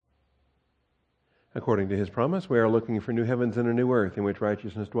According to his promise, we are looking for new heavens and a new earth in which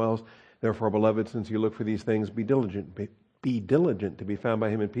righteousness dwells. Therefore, beloved, since you look for these things, be diligent to be found by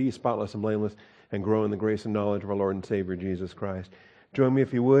him in peace, spotless and blameless, and grow in the grace and knowledge of our Lord and Savior, Jesus Christ. Join me,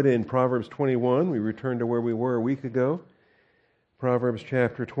 if you would, in Proverbs 21. We return to where we were a week ago. Proverbs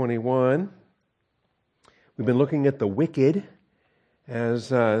chapter 21. We've been looking at the wicked, as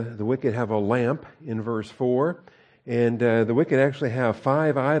the wicked have a lamp in verse 4. And the wicked actually have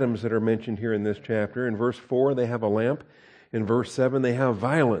 5 items that are mentioned here in this chapter. In verse 4, they have a lamp. In verse 7, they have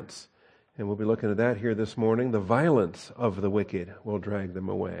violence. And we'll be looking at that here this morning. The violence of the wicked will drag them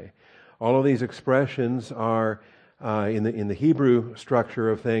away. All of these expressions are, in the Hebrew structure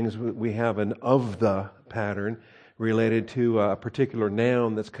of things, we have an of the pattern related to a particular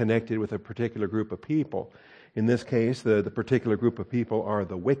noun that's connected with a particular group of people. In this case, the particular group of people are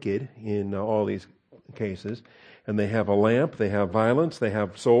the wicked in all these cases. And they have a lamp, they have violence, they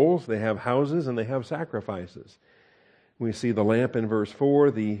have souls, they have houses, and they have sacrifices. We see the lamp in verse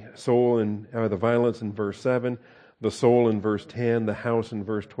 4, the soul and the violence in verse 7, the soul in verse 10, the house in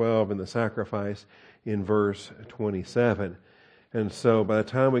verse 12, and the sacrifice in verse 27. And so by the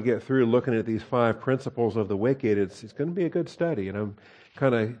time we get through looking at these 5 principles of the wicked, it's going to be a good study. And I'm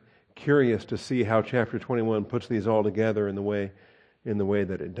kind of curious to see how chapter 21 puts these all together in the way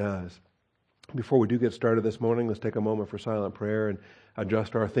that it does. Before we do get started this morning, let's take a moment for silent prayer and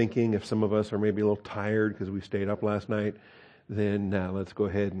adjust our thinking. If some of us are maybe a little tired because we stayed up last night, then let's go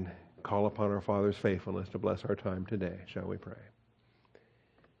ahead and call upon our Father's faithfulness to bless our time today. Shall we pray?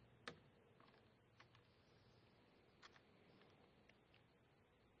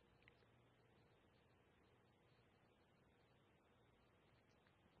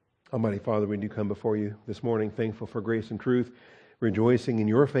 Almighty Father, we do come before you this morning, thankful for grace and truth, rejoicing in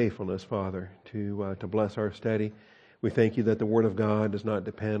your faithfulness, Father, to bless our study. We thank you that the Word of God does not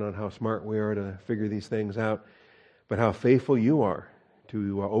depend on how smart we are to figure these things out, but how faithful you are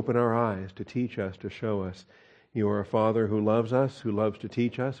to open our eyes, to teach us, to show us. You are a Father who loves us, who loves to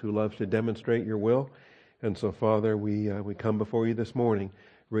teach us, who loves to demonstrate your will. And so, Father, we come before you this morning,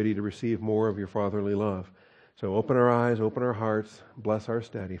 ready to receive more of your fatherly love. So open our eyes, open our hearts, bless our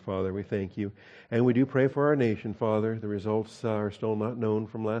study, Father. We thank you. And we do pray for our nation, Father. The results are still not known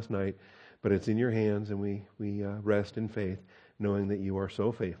from last night, but it's in your hands, and we rest in faith, knowing that you are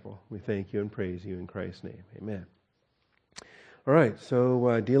so faithful. We thank you and praise you in Christ's name. Amen. All right,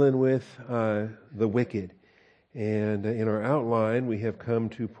 so dealing with the wicked. And in our outline, we have come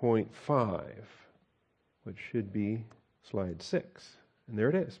to point 5, which should be slide 6. And there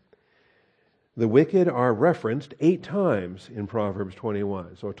it is. The wicked are referenced 8 times in Proverbs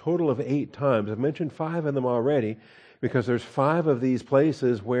 21. So a total of 8 times. I've mentioned 5 of them already because there's 5 of these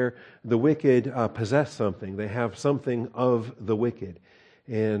places where the wicked possess something. They have something of the wicked.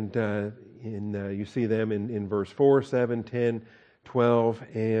 And you see them in verse 4, 7, 10, 12,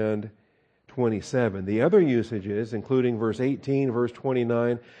 and 27. The other usages, including verse 18, verse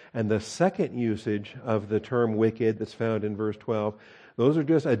 29, and the second usage of the term wicked that's found in verse 12, those are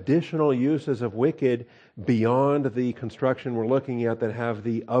just additional uses of wicked beyond the construction we're looking at that have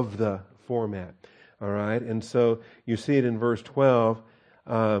the of the format. All right, and so you see it in verse 12.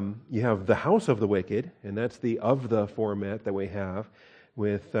 You have the house of the wicked, and that's the of the format that we have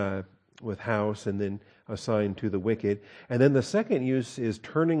with house and then assigned to the wicked. And then the second use is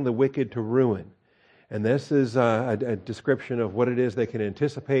turning the wicked to ruin. And this is a description of what it is they can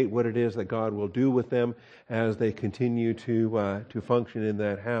anticipate, what it is that God will do with them as they continue to function in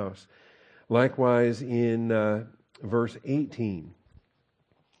that house. Likewise, in verse 18.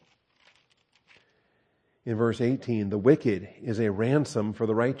 In verse 18, the wicked is a ransom for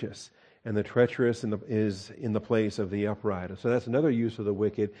the righteous, and the treacherous is in the place of the upright. So that's another use of the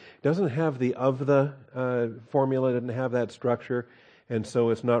wicked. It doesn't have the of the formula, doesn't have that structure. And so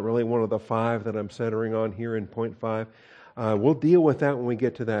it's not really one of the 5 that I'm centering on here in point 5. We'll deal with that when we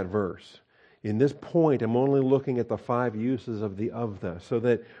get to that verse. In this point, I'm only looking at the 5 uses of the of the, so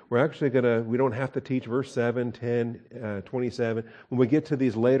that we're actually we don't have to teach verse 7, 10, 27. When we get to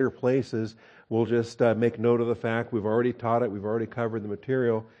these later places, we'll just make note of the fact we've already taught it, we've already covered the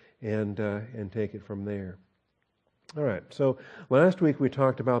material, and take it from there. All right, so last week we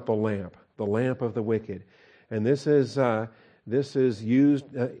talked about the lamp of the wicked. And this is used,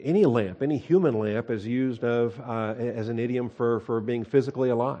 any lamp, any human lamp is used as an idiom for being physically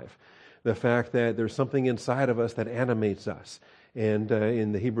alive. The fact that there's something inside of us that animates us. And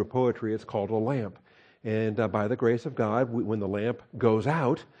in the Hebrew poetry, it's called a lamp. And by the grace of God, when the lamp goes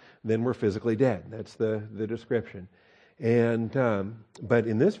out, then we're physically dead. That's the description. And but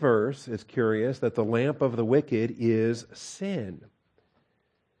in this verse, it's curious that the lamp of the wicked is sin.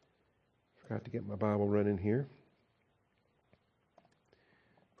 Forgot to get my Bible running here.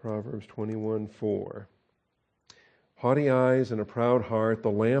 Proverbs 21:4. Haughty eyes and a proud heart,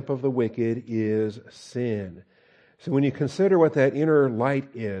 the lamp of the wicked is sin. So when you consider what that inner light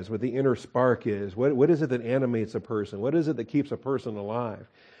is, what the inner spark is, what is it that animates a person? What is it that keeps a person alive?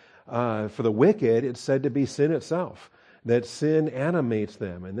 For the wicked, it's said to be sin itself, that sin animates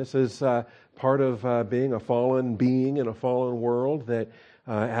them. And this is part of being a fallen being in a fallen world, that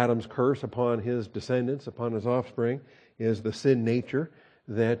Adam's curse upon his descendants, upon his offspring, is the sin nature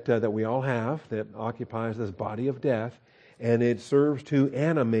that we all have, that occupies this body of death, and it serves to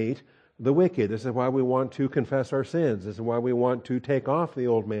animate the wicked. This is why we want to confess our sins. This is why we want to take off the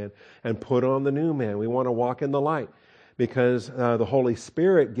old man and put on the new man. We want to walk in the light, because the Holy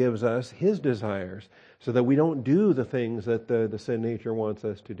Spirit gives us His desires so that we don't do the things that the sin nature wants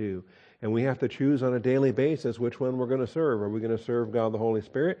us to do. And we have to choose on a daily basis which one we're going to serve. Are we going to serve God the Holy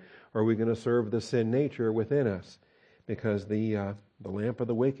Spirit, or are we going to serve the sin nature within us? Because the lamp of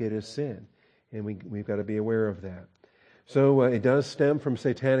the wicked is sin, and we've got to be aware of that. So it does stem from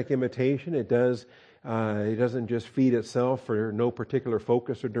satanic imitation. It doesn't just feed itself for no particular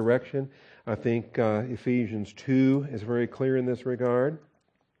focus or direction. I think Ephesians 2 is very clear in this regard.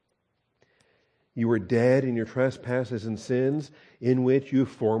 You were dead in your trespasses and sins, in which you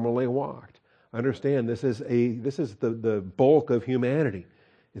formerly walked. Understand, this is the bulk of humanity.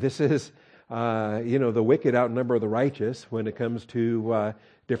 This is the wicked outnumber the righteous when it comes to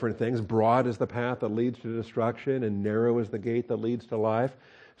different things. Broad is the path that leads to destruction, and narrow is the gate that leads to life.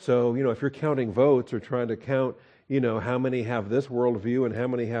 So, if you're counting votes or trying to count, how many have this worldview and how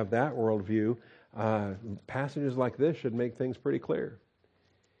many have that worldview, passages like this should make things pretty clear.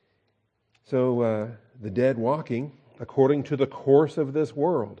 So, the dead walking according to the course of this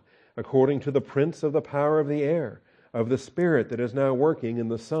world, according to the prince of the power of the air, of the spirit that is now working in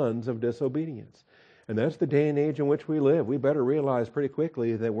the sons of disobedience. And that's the day and age in which we live. We better realize pretty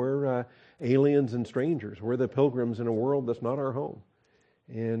quickly that we're aliens and strangers. We're the pilgrims in a world that's not our home.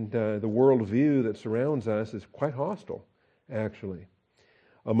 And the worldview that surrounds us is quite hostile, actually.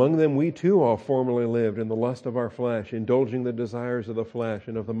 Among them we too all formerly lived in the lust of our flesh, indulging the desires of the flesh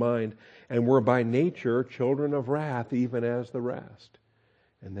and of the mind, and were by nature children of wrath, even as the rest.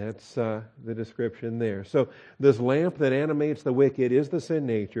 And that's the description there. So this lamp that animates the wicked is the sin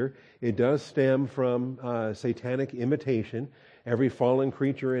nature. It does stem from satanic imitation. Every fallen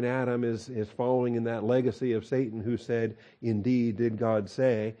creature in Adam is following in that legacy of Satan, who said, "Indeed, did God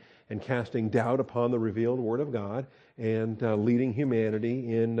say," and casting doubt upon the revealed Word of God, and leading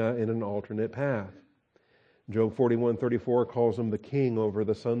humanity in an alternate path. Job 41:34 calls him the king over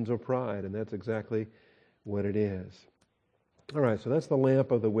the sons of pride, and that's exactly what it is. All right, so that's the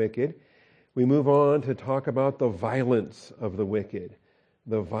lamp of the wicked. We move on to talk about the violence of the wicked.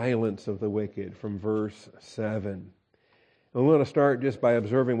 The violence of the wicked from verse 7. And we want to start just by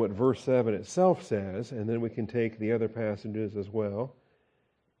observing what verse 7 itself says, and then we can take the other passages as well.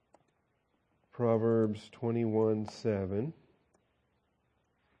 Proverbs 21:7.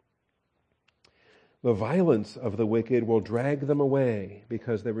 The violence of the wicked will drag them away,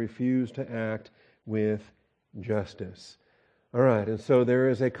 because they refuse to act with justice. All right, and so there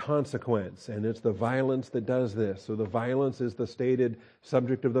is a consequence, and it's the violence that does this. So the violence is the stated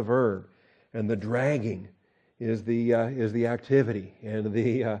subject of the verb, and the dragging is the activity, and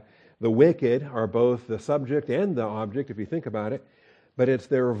the wicked are both the subject and the object, if you think about it. But it's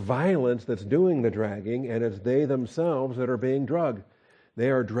their violence that's doing the dragging, and it's they themselves that are being drugged. They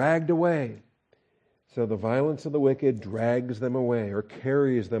are dragged away. So the violence of the wicked drags them away, or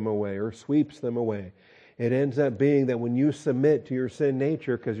carries them away, or sweeps them away. It ends up being that when you submit to your sin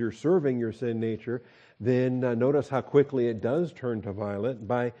nature, because you're serving your sin nature, then notice how quickly it does turn to violent.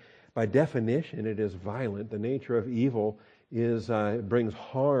 By definition, it is violent. The nature of evil it brings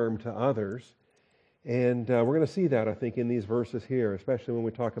harm to others. And we're going to see that, I think, in these verses here, especially when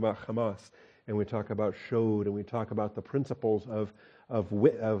we talk about Hamas, and we talk about Shod, and we talk about the principles of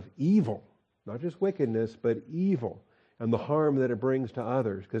evil, not just wickedness, but evil, and the harm that it brings to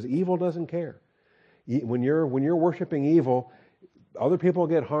others, because evil doesn't care. When you're worshiping evil, other people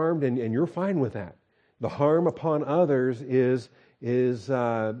get harmed, and you're fine with that. The harm upon others is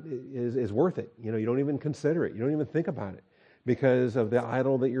worth it. You don't even consider it. You don't even think about it because of the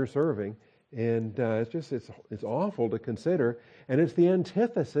idol that you're serving. And it's awful to consider, and it's the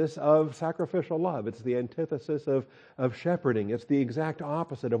antithesis of sacrificial love. It's the antithesis of shepherding. It's the exact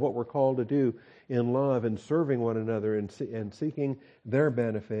opposite of what we're called to do in love and serving one another and seeking their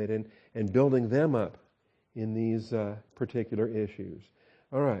benefit and building them up in these particular issues.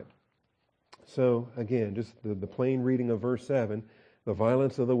 All right. So again, just the plain reading of verse 7. The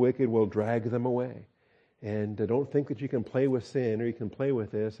violence of the wicked will drag them away. And don't think that you can play with sin or you can play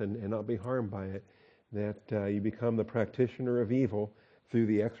with this and not be harmed by it, that you become the practitioner of evil through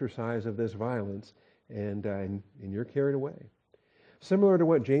the exercise of this violence, and you're carried away. Similar to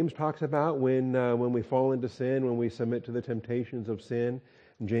what James talks about when we fall into sin, when we submit to the temptations of sin.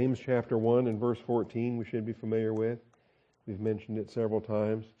 James chapter 1 and verse 14 we should be familiar with. We've mentioned it several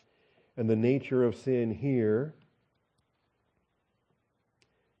times. And the nature of sin here,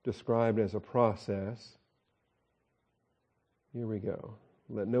 described as a process. Here we go.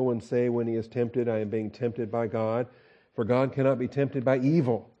 Let no one say when he is tempted, I am being tempted by God. For God cannot be tempted by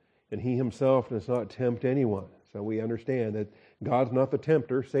evil, and he himself does not tempt anyone. So we understand that God's not the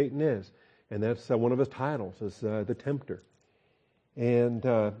tempter, Satan is. And that's one of his titles, is the tempter. And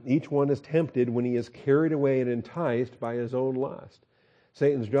each one is tempted when he is carried away and enticed by his own lust.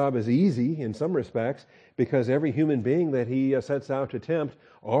 Satan's job is easy in some respects because every human being that he sets out to tempt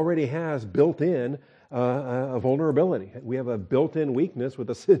already has built in a vulnerability. We have a built-in weakness with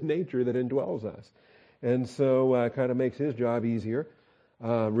a sin nature that indwells us. And so it kind of makes his job easier.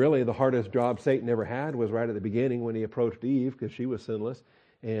 Really, the hardest job Satan ever had was right at the beginning when he approached Eve because she was sinless.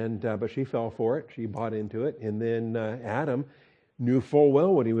 But she fell for it. She bought into it. And then Adam knew full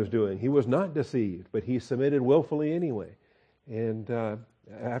well what he was doing. He was not deceived, but he submitted willfully anyway. And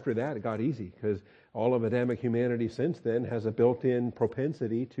after that, it got easy because all of Adamic humanity since then has a built-in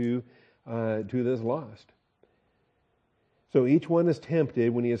propensity to this lust. So each one is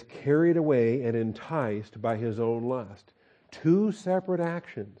tempted when he is carried away and enticed by his own lust. Two separate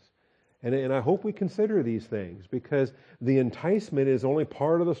actions. And I hope we consider these things because the enticement is only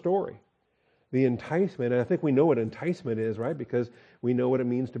part of the story. The enticement, and I think we know what enticement is, right? Because we know what it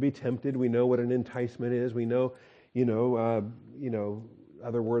means to be tempted. We know what an enticement is. We know,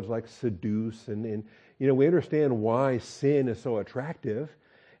 other words like seduce, and we understand why sin is so attractive.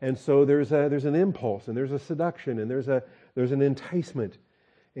 And so there's an impulse, and there's a seduction, and there's an enticement,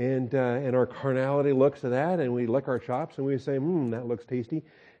 and our carnality looks at that, and we lick our chops, and we say, that looks tasty,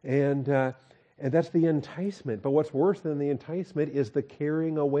 and that's the enticement. But what's worse than the enticement is the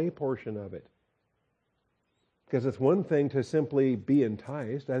carrying away portion of it. Because it's one thing to simply be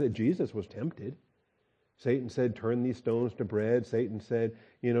enticed. I think Jesus was tempted. Satan said, turn these stones to bread. Satan said,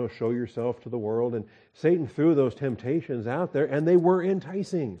 show yourself to the world. And Satan threw those temptations out there, and they were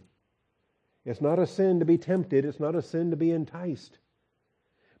enticing. It's not a sin to be tempted. It's not a sin to be enticed.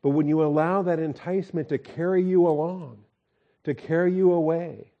 But when you allow that enticement to carry you along, to carry you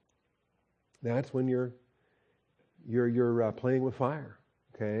away, that's when you're playing with fire.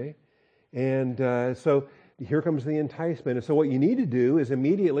 Okay? And so here comes the enticement. And so what you need to do is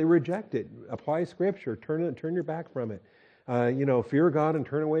immediately reject it. Apply Scripture. Turn your back from it. Fear God and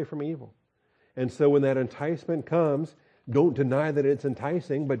turn away from evil. And so when that enticement comes, don't deny that it's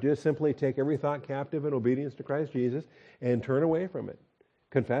enticing, but just simply take every thought captive in obedience to Christ Jesus and turn away from it.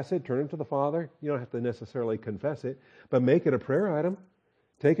 Confess it. Turn it to the Father. You don't have to necessarily confess it, but make it a prayer item.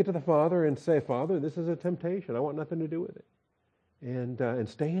 Take it to the Father and say, Father, this is a temptation. I want nothing to do with it. And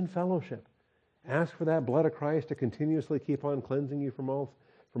stay in fellowship. Ask for that blood of Christ to continuously keep on cleansing you from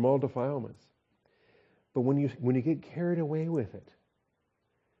all defilements. But when you get carried away with it,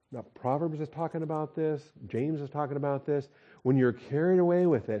 now Proverbs is talking about this, James is talking about this. When you're carried away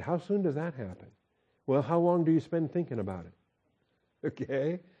with it, how soon does that happen? Well, how long do you spend thinking about it?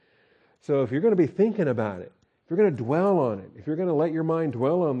 Okay? So if you're going to be thinking about it, if you're going to dwell on it, if you're going to let your mind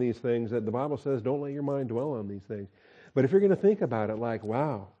dwell on these things, that the Bible says don't let your mind dwell on these things. But if you're going to think about it like,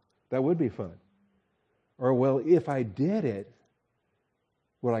 wow, that would be fun. Or, well, if I did it,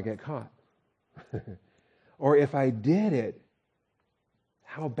 would I get caught? Or if I did it,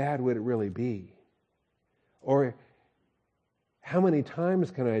 how bad would it really be? Or how many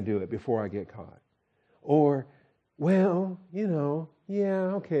times can I do it before I get caught? Or, well, yeah,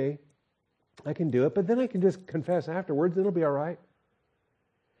 okay, I can do it, but then I can just confess afterwards, it'll be all right.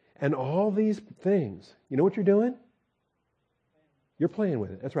 And all these things, you know what you're doing? You're playing with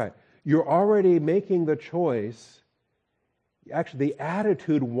it. That's right. You're already making the choice. Actually, the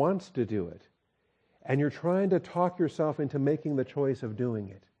attitude wants to do it. And you're trying to talk yourself into making the choice of doing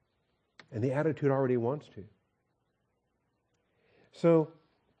it. And the attitude already wants to. So,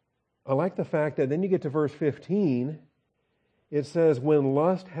 I like the fact that then you get to verse 15. It says, when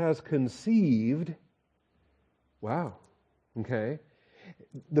lust has conceived. Wow. Okay.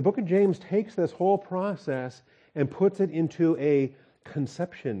 The book of James takes this whole process and puts it into a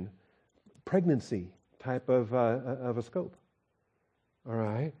conception, pregnancy type of a scope. All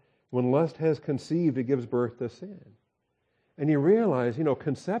right? When lust has conceived, it gives birth to sin. And you realize,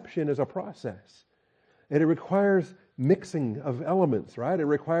 conception is a process. And it requires mixing of elements, right? It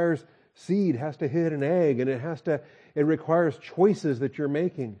requires seed has to hit an egg, and it requires choices that you're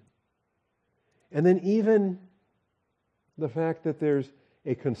making. And then even the fact that there's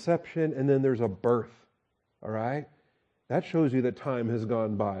a conception and then there's a birth, all right? That shows you that time has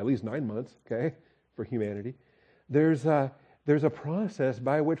gone by, at least 9 months, okay, for humanity. There's a process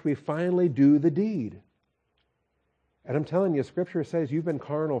by which we finally do the deed. And I'm telling you, Scripture says you've been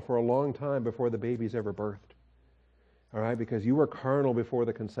carnal for a long time before the baby's ever birthed. All right, because you were carnal before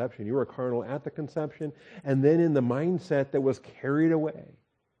the conception. You were carnal at the conception, and then in the mindset that was carried away.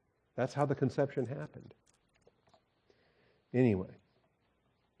 That's how the conception happened. Anyway,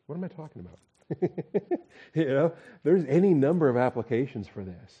 what am I talking about? There's any number of applications for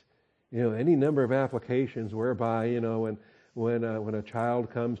this. Any number of applications whereby, when a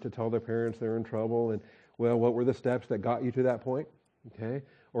child comes to tell their parents they're in trouble, and what were the steps that got you to that point? Okay.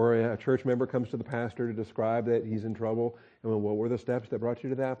 Or a church member comes to the pastor to describe that he's in trouble, and what were the steps that brought you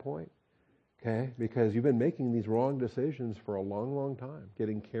to that point? Okay, because you've been making these wrong decisions for a long, long time,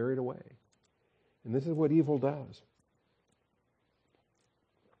 getting carried away. And this is what evil does.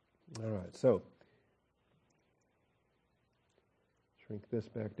 All right, so shrink this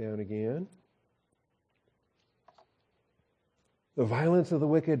back down again. The violence of the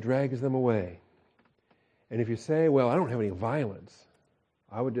wicked drags them away. And if you say, well, I don't have any violence,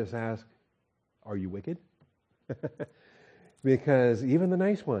 I would just ask, are you wicked? Because even the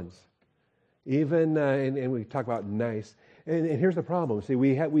nice ones, and we talk about nice, and here's the problem. See,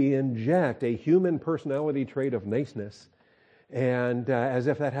 we inject a human personality trait of niceness, and as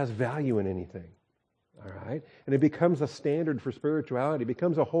if that has value in anything, all right? And it becomes a standard for spirituality. It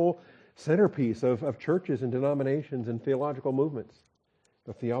becomes a whole centerpiece of churches and denominations and theological movements.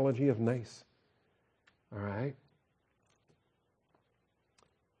 The theology of nice, all right?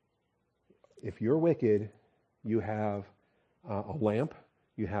 If you're wicked, you have a lamp,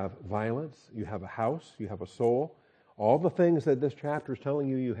 you have violence, you have a house, you have a soul. All the things that this chapter is telling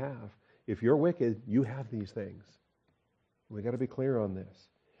you you have. If you're wicked, you have these things. We've got to be clear on this.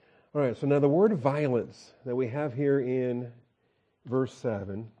 All right, so now the word violence that we have here in verse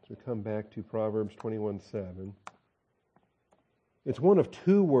 7, as we come back to Proverbs 21:7, it's one of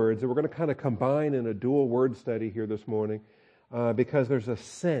two words that we're going to kind of combine in a dual word study here this morning. Because there's a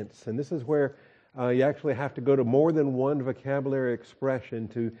sense, and this is where you actually have to go to more than one vocabulary expression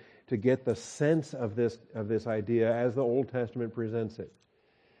to get the sense of this idea as the Old Testament presents it.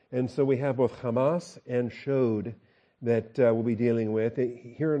 And so we have both Hamas and Shod that we'll be dealing with.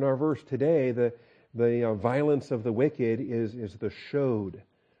 Here in our verse today, the violence of the wicked is the Shod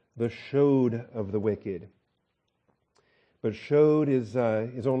of the wicked. But Shod is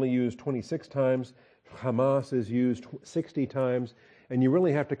only used 26 times. Hamas is used 60 times, and you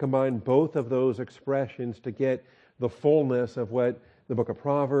really have to combine both of those expressions to get the fullness of what the book of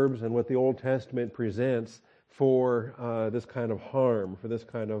Proverbs and what the Old Testament presents for this kind of harm, for this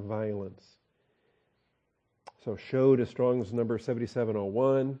kind of violence. So Shod is Strong's number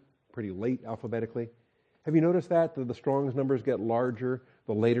 7701, pretty late alphabetically. Have you noticed that the Strong's numbers get larger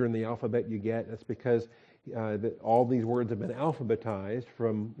the later in the alphabet you get? That's because all these words have been alphabetized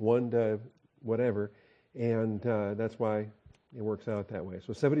from 1 to whatever, and that's why it works out that way.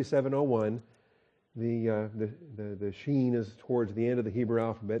 So 7701, the sheen is towards the end of the Hebrew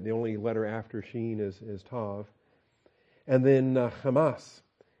alphabet. The only letter after sheen is tav. And then Hamas,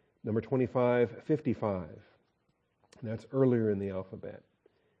 number 2555. And that's earlier in the alphabet.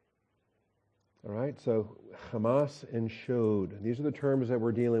 All right, so Hamas and Shod. These are the terms that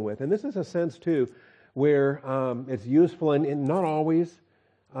we're dealing with. And this is a sense, too, where it's useful and not always.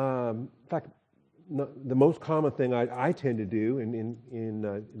 In fact, the most common thing I tend to do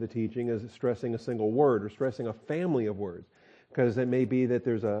in the teaching is stressing a single word or stressing a family of words, because it may be that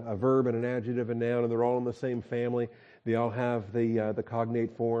there's a verb and an adjective and noun, and they're all in the same family. They all have the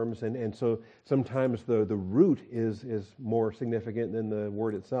cognate forms, and so sometimes the root is more significant than the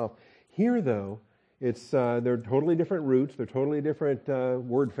word itself. Here, though, they're totally different roots. They're totally different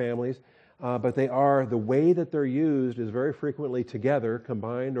word families. But they are, the way that they're used is very frequently together,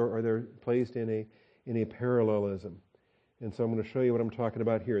 combined, or they're placed in a parallelism. And so I'm going to show you what I'm talking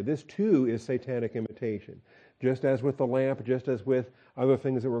about here. This too is satanic imitation. Just as with the lamp, just as with other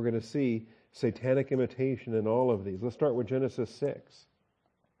things that we're going to see, satanic imitation in all of these. Let's start with Genesis 6.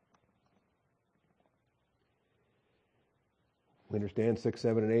 We understand 6,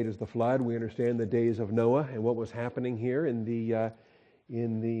 7, and 8 is the flood. We understand the days of Noah and what was happening here in the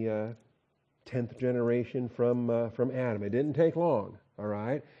 10th generation from Adam. It didn't take long, all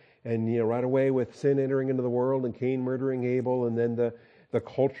right? And right away with sin entering into the world and Cain murdering Abel, and then the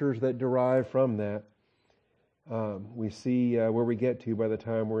cultures that derive from that. We see where we get to by the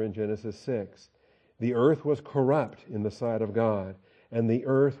time we're in Genesis 6. The earth was corrupt in the sight of God, and the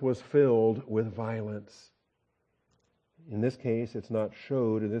earth was filled with violence. In this case, it's not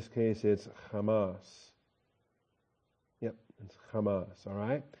showed. In this case, it's Hamas. Yep, it's Hamas, all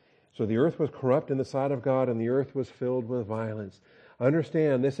right? So the earth was corrupt in the sight of God, and the earth was filled with violence.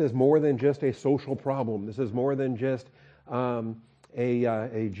 Understand, this is more than just a social problem. This is more than just a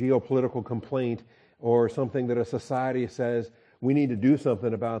geopolitical complaint or something that a society says, we need to do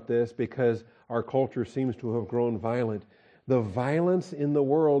something about this because our culture seems to have grown violent. The violence in the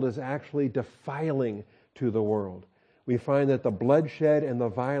world is actually defiling to the world. We find that the bloodshed and the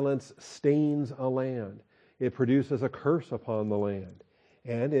violence stains a land. It produces a curse upon the land.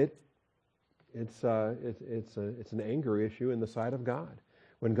 And it's an anger issue in the sight of God.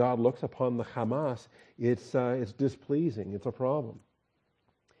 When God looks upon the Hamas, it's displeasing. It's a problem.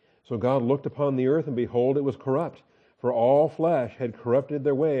 So God looked upon the earth, and behold, it was corrupt, for all flesh had corrupted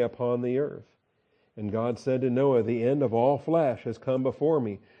their way upon the earth. And God said to Noah, the end of all flesh has come before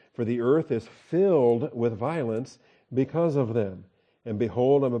me, for the earth is filled with violence because of them. And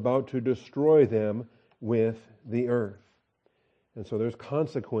behold, I'm about to destroy them with the earth. And so there's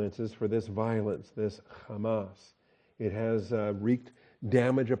consequences for this violence, this Hamas. It has wreaked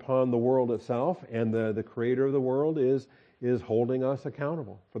damage upon the world itself, and the creator of the world is holding us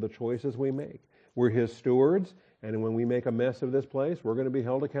accountable for the choices we make. We're his stewards, and when we make a mess of this place, we're going to be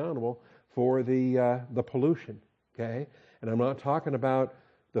held accountable for the pollution, okay? And I'm not talking about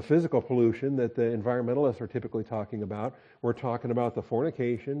the physical pollution that the environmentalists are typically talking about. We're talking about the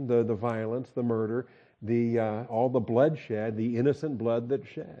fornication, the violence, the murder, all the bloodshed, the innocent blood that's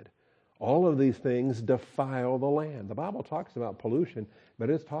shed. All of these things defile the land. The Bible talks about pollution, but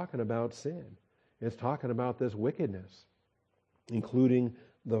it's talking about sin. It's talking about this wickedness, including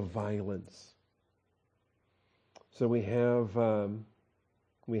the violence. So we have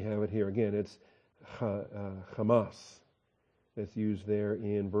it here again. It's Hamas. That's used there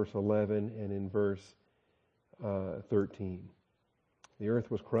in verse 11 and in verse 13. The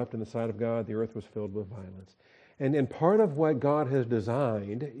earth was corrupt in the sight of God. The earth was filled with violence. And part of what God has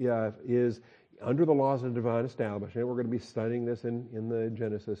designed is, under the laws of divine establishment, we're going to be studying this in the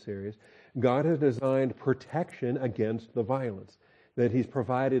Genesis series, God has designed protection against the violence. That he's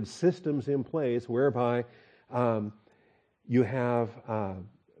provided systems in place whereby you have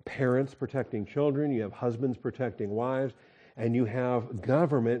parents protecting children, you have husbands protecting wives, and you have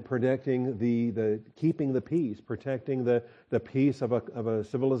government protecting keeping the peace, protecting the peace of a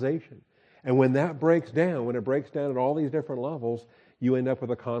civilization. And when that breaks down, when it breaks down at all these different levels, you end up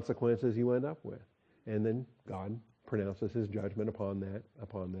with the consequences you end up with. And then God pronounces his judgment upon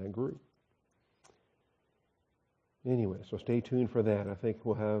that group. Anyway, so stay tuned for that. I think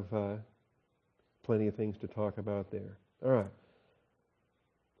we'll have plenty of things to talk about there. All right.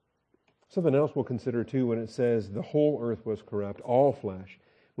 Something else we'll consider too when it says the whole earth was corrupt, all flesh,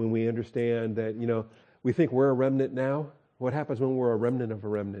 when we understand that, we think we're a remnant now. What happens when we're a remnant of a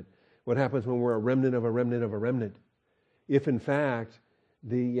remnant? What happens when we're a remnant of a remnant of a remnant? If in fact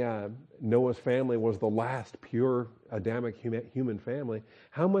Noah's family was the last pure Adamic human family,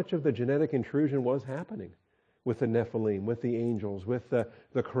 how much of the genetic intrusion was happening with the Nephilim, with the angels, with the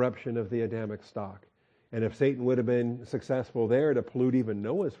corruption of the Adamic stock? And if Satan would have been successful there to pollute even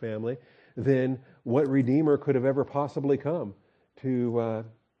Noah's family, then what Redeemer could have ever possibly come to,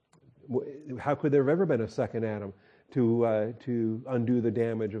 how could there have ever been a second Adam to undo the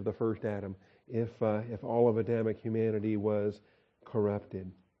damage of the first Adam if all of Adamic humanity was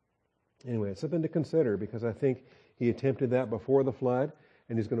corrupted? Anyway, it's something to consider, because I think he attempted that before the flood,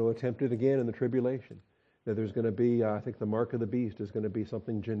 and he's going to attempt it again in the tribulation. That there's going to be, I think the mark of the beast is going to be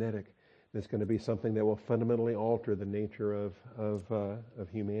something genetic. It's going to be something that will fundamentally alter the nature of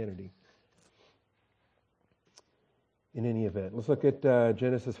humanity. In any event, let's look at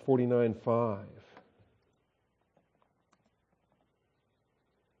Genesis 49:5.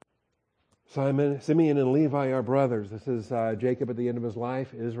 Simeon and Levi are brothers. This is Jacob at the end of his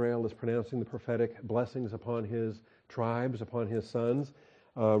life. Israel is pronouncing the prophetic blessings upon his tribes, upon his sons.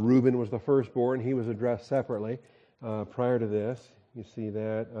 Reuben was the firstborn. He was addressed separately prior to this. You see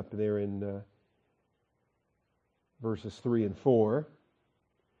that up there in verses 3 and 4.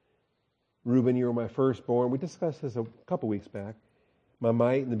 Reuben, you were my firstborn. We discussed this a couple weeks back. My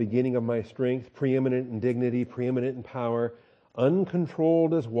might and the beginning of my strength, preeminent in dignity, preeminent in power,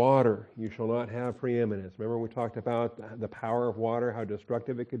 uncontrolled as water. You shall not have preeminence. Remember we talked about the power of water, how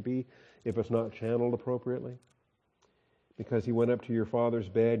destructive it could be if it's not channeled appropriately? Because he went up to your father's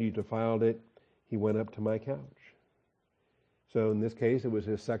bed, you defiled it. He went up to my couch. So in this case, it was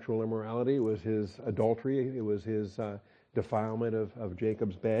his sexual immorality, it was his adultery, it was his defilement of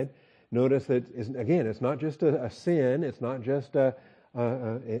Jacob's bed. Notice that, again, it's not just a sin, it's not just an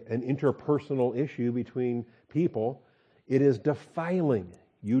interpersonal issue between people. It is defiling.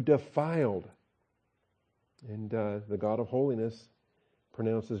 You defiled. And the God of holiness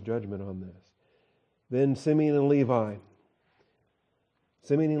pronounces judgment on this. Then Simeon and Levi.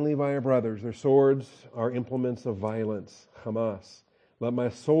 Simeon and Levi are brothers. Their swords are implements of violence. Hamas. Let my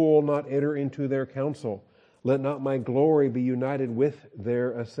soul not enter into their counsel. Let not my glory be united with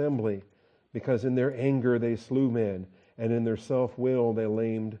their assembly. Because in their anger they slew men, and in their self-will they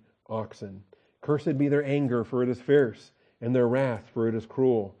lamed oxen. Cursed be their anger, for it is fierce, and their wrath, for it is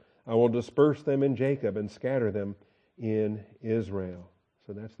cruel. I will disperse them in Jacob and scatter them in Israel.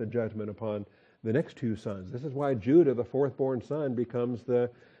 So that's the judgment upon the next two sons. This is why Judah, the fourth-born son, becomes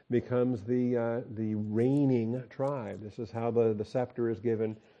the reigning tribe. This is how the scepter is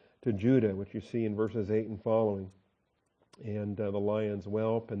given to Judah, which you see in verses 8 and following. And the lion's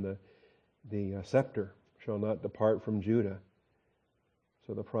whelp and the scepter shall not depart from Judah.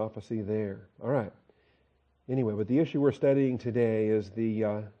 So the prophecy there. All right. Anyway, but the issue we're studying today is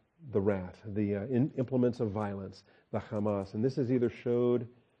the wrath, the implements of violence, the Hamas. And this is either showed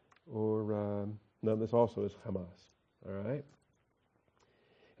or, no, this also is Hamas. All right?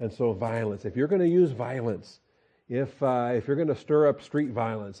 And so violence. If you're going to use violence, if you're going to stir up street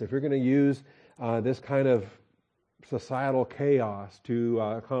violence, if you're going to use this kind of societal chaos to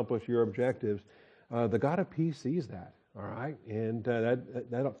accomplish your objectives, the God of peace sees that. All right? And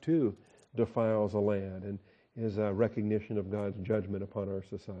that too defiles a land and is a recognition of God's judgment upon our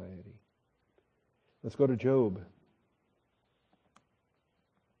society. Let's go to Job.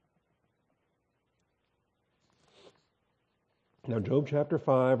 Now, Job chapter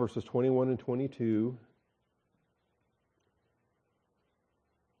 5, verses 21 and 22.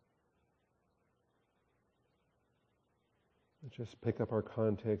 Let's just pick up our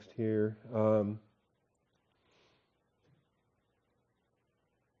context here.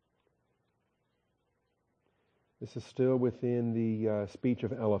 This is still within the speech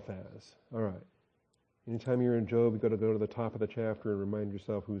of Eliphaz. All right. Anytime you're in Job, you've got to go to the top of the chapter and remind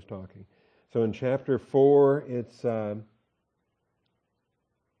yourself who's talking. So in chapter 4, it's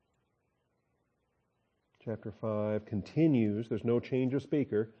chapter 5 continues. There's no change of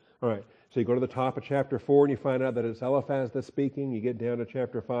speaker. All right. So you go to the top of chapter 4 and you find out that it's Eliphaz that's speaking. You get down to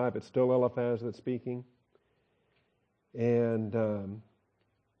chapter 5, it's still Eliphaz that's speaking. And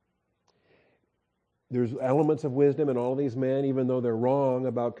there's elements of wisdom in all these men, even though they're wrong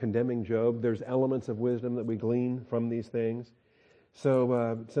about condemning Job. There's elements of wisdom that we glean from these things.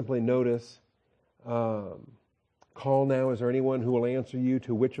 So simply notice, call now, is there anyone who will answer you?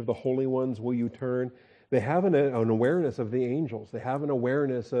 To which of the holy ones will you turn? They have an awareness of the angels. They have an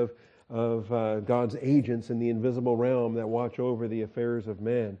awareness of God's agents in the invisible realm that watch over the affairs of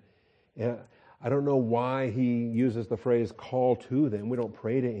men. And I don't know why he uses the phrase call to them. We don't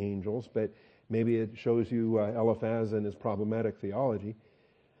pray to angels, but maybe it shows you Eliphaz and his problematic theology.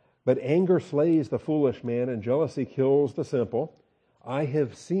 But anger slays the foolish man, and jealousy kills the simple. I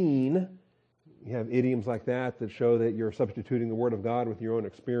have seen, you have idioms like that show that you're substituting the Word of God with your own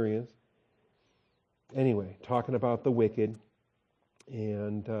experience. Anyway, talking about the wicked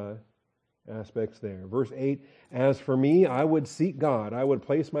and aspects there. Verse 8, as for me, I would seek God. I would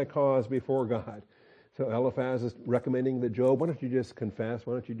place my cause before God. So Eliphaz is recommending that Job, why don't you just confess?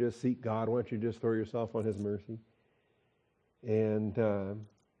 Why don't you just seek God? Why don't you just throw yourself on His mercy? And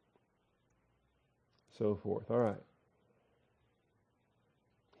so forth. All right.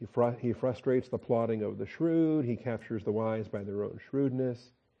 He frustrates the plotting of the shrewd. He captures the wise by their own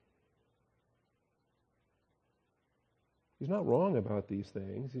shrewdness. He's not wrong about these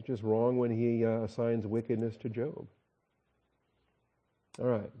things. He's just wrong when he assigns wickedness to Job. All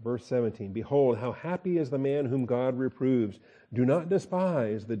right, verse 17. Behold, how happy is the man whom God reproves. Do not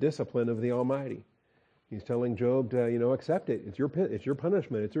despise the discipline of the Almighty. He's telling Job to, accept it. It's your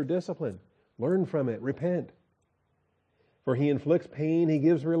punishment. It's your discipline. Learn from it. Repent. For he inflicts pain, he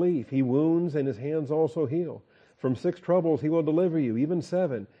gives relief. He wounds, and his hands also heal. From 6 troubles he will deliver you, even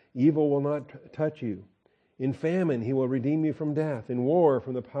 7. Evil will not touch you. In famine he will redeem you from death. In war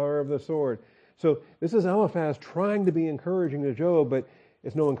from the power of the sword. So this is Eliphaz trying to be encouraging to Job, but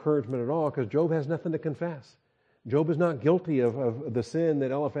it's no encouragement at all because Job has nothing to confess. Job is not guilty of the sin that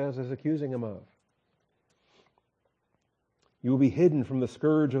Eliphaz is accusing him of. You will be hidden from the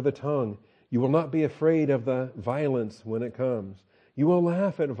scourge of the tongue. You will not be afraid of the violence when it comes. You will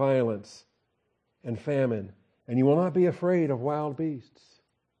laugh at violence and famine, and you will not be afraid of wild beasts.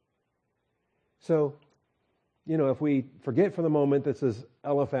 So, if we forget for the moment this is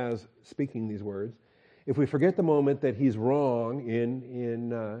Eliphaz speaking these words, if we forget the moment that he's wrong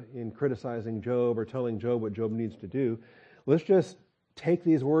in criticizing Job or telling Job what Job needs to do, let's just take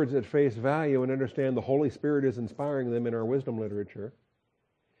these words at face value and understand the Holy Spirit is inspiring them in our wisdom literature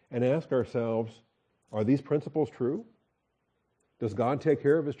and ask ourselves, are these principles true? Does God take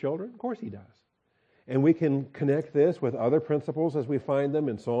care of His children? Of course He does. And we can connect this with other principles as we find them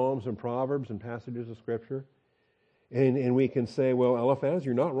in Psalms and Proverbs and passages of Scripture. And we can say, well, Eliphaz,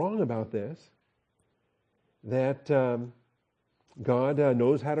 you're not wrong about this. That God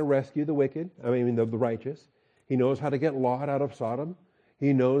knows how to rescue the wicked, the righteous. He knows how to get Lot out of Sodom.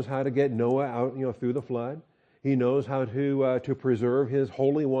 He knows how to get Noah out, through the flood. He knows how to preserve His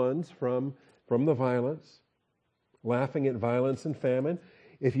holy ones from the violence, laughing at violence and famine.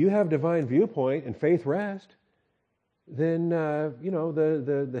 If you have divine viewpoint and faith rest, then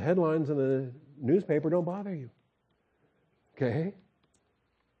the headlines in the newspaper don't bother you. Okay?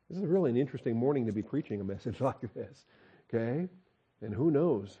 This is really an interesting morning to be preaching a message like this. Okay? And who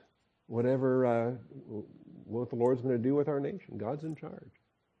knows what the Lord's going to do with our nation. God's in charge.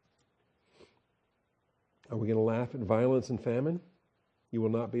 Are we going to laugh at violence and famine? You will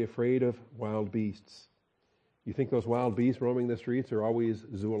not be afraid of wild beasts. You think those wild beasts roaming the streets are always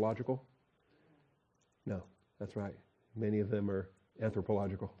zoological? No, that's right. Many of them are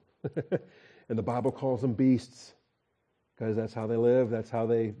anthropological. And the Bible calls them beasts because that's how they live, that's how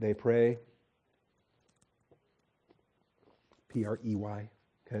they prey. P-R-E-Y,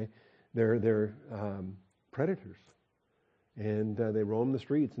 okay? They're predators. And they roam the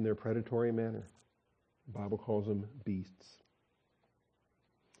streets in their predatory manner. The Bible calls them beasts.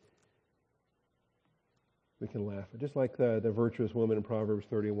 We can laugh. Just like the virtuous woman in Proverbs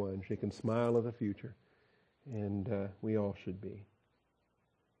 31. She can smile at the future. And we all should be.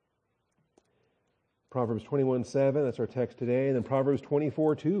 Proverbs 21:7, that's our text today. And then Proverbs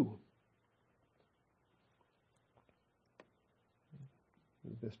 24:2.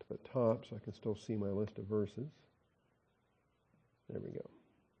 Move this to the top so I can still see my list of verses. There we go.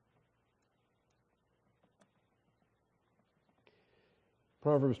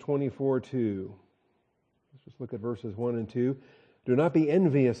 Proverbs 24:2. Let's just look at verses 1 and 2. Do not be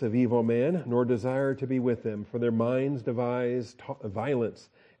envious of evil men, nor desire to be with them, for their minds devise violence,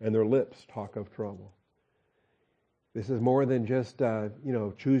 and their lips talk of trouble. This is more than just,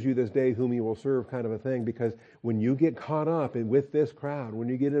 choose you this day whom you will serve kind of a thing, because when you get caught up with this crowd, when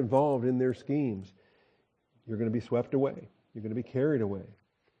you get involved in their schemes, you're going to be swept away. You're going to be carried away.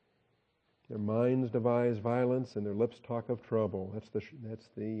 Their minds devise violence, and their lips talk of trouble. That's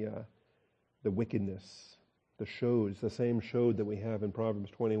the wickedness, the shows, the same showed that we have in Proverbs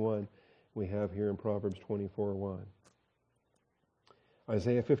 21, we have here in Proverbs 24:1.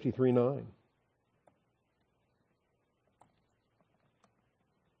 Isaiah 53:9.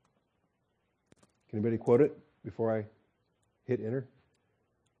 Can anybody quote it before I hit enter?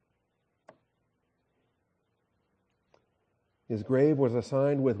 His grave was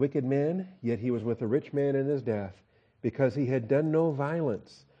assigned with wicked men, yet he was with a rich man in his death, because he had done no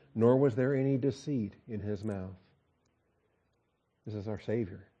violence, nor was there any deceit in his mouth. This is our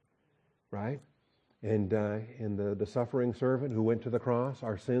Savior, right? And the suffering servant who went to the cross,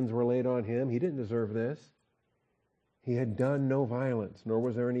 our sins were laid on him. He didn't deserve this. He had done no violence, nor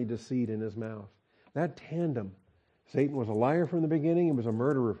was there any deceit in his mouth. That tandem, Satan was a liar from the beginning, he was a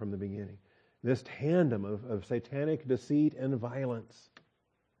murderer from the beginning. This tandem of satanic deceit and violence.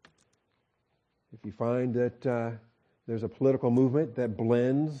 If you find that there's a political movement that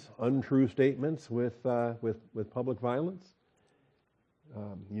blends untrue statements with public violence,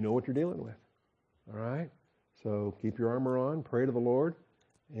 you know what you're dealing with. All right? So keep your armor on, pray to the Lord,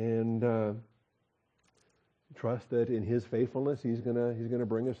 and trust that in His faithfulness, He's gonna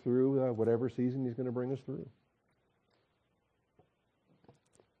bring us through whatever season He's gonna bring us through.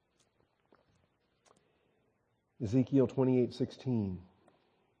 Ezekiel 28:16.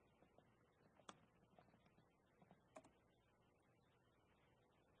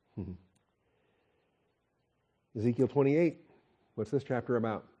 Ezekiel 28. What's this chapter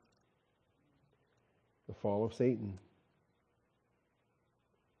about? The fall of Satan.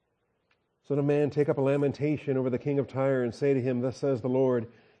 Son of man, take up a lamentation over the king of Tyre and say to him, thus says the Lord,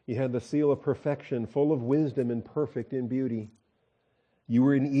 you had the seal of perfection, full of wisdom and perfect in beauty. You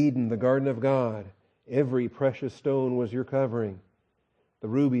were in Eden, the garden of God. Every precious stone was your covering. The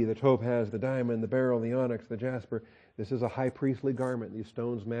ruby, the topaz, the diamond, the beryl, the onyx, the jasper. This is a high priestly garment. These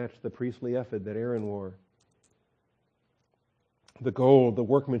stones match the priestly ephod that Aaron wore. The gold, the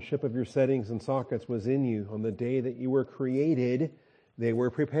workmanship of your settings and sockets was in you. On the day that you were created, they were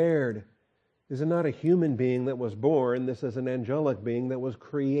prepared. This is not a human being that was born. This is an angelic being that was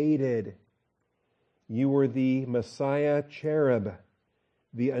created. You were the Messiah cherub,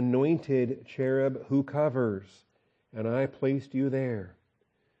 the anointed cherub who covers, and I placed you there.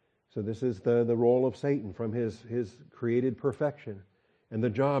 So this is the role of Satan from his created perfection and the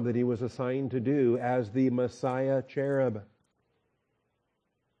job that he was assigned to do as the Messiah cherub.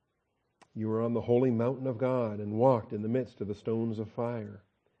 You were on the holy mountain of God and walked in the midst of the stones of fire.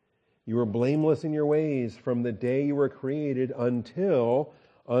 You were blameless in your ways from the day you were created until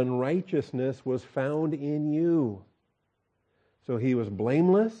unrighteousness was found in you. So he was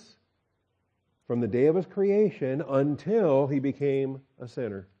blameless from the day of his creation until he became a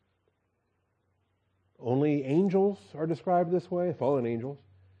sinner. Only angels are described this way, fallen angels.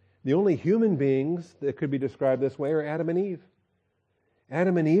 The only human beings that could be described this way are Adam and Eve.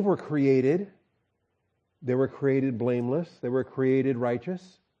 Adam and Eve were created. They were created blameless. They were created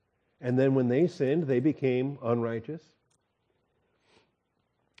righteous. And then when they sinned, they became unrighteous.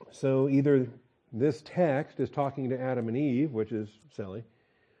 So either this text is talking to Adam and Eve, which is silly,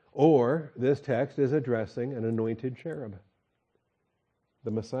 or this text is addressing an anointed cherub,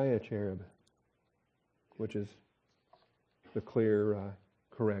 the Messiah cherub, which is the clear,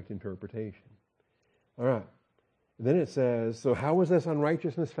 correct interpretation. All right. Then it says, so how was this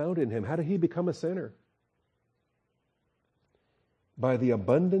unrighteousness found in him? How did he become a sinner? By the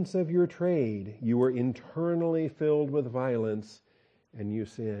abundance of your trade, you were internally filled with violence, and you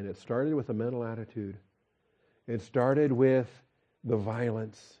sinned. It started with a mental attitude. It started with the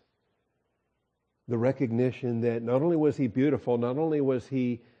violence. The recognition that not only was he beautiful, not only was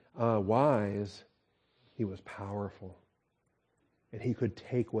he wise, he was powerful. And he could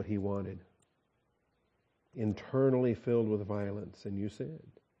take what he wanted. Internally filled with violence, and you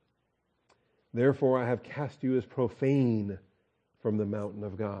sinned. Therefore I have cast you as profane from the mountain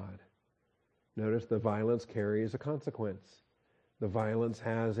of God. Notice the violence carries a consequence. The violence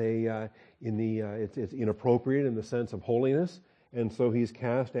has it's inappropriate in the sense of holiness, and so he's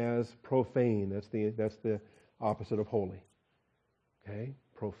cast as profane. That's the opposite of holy. Okay?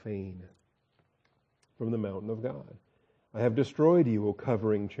 Profane. From the mountain of God. I have destroyed you, O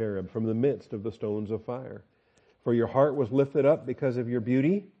covering cherub, from the midst of the stones of fire. For your heart was lifted up because of your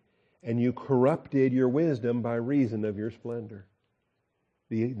beauty, and you corrupted your wisdom by reason of your splendor.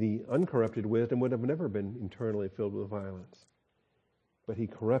 The uncorrupted wisdom would have never been internally filled with violence. But he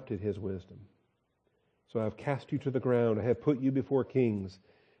corrupted his wisdom. So I have cast you to the ground. I have put you before kings,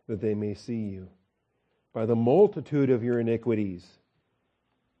 that they may see you. By the multitude of your iniquities.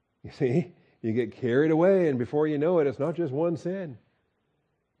 You see? You get carried away, and before you know it, it's not just one sin.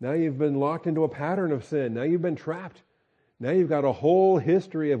 Now you've been locked into a pattern of sin. Now you've been trapped. Now you've got a whole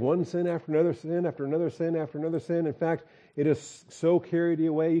history of one sin after another sin, after another sin, after another sin. In fact, it has so carried you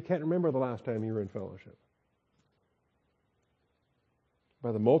away, you can't remember the last time you were in fellowship.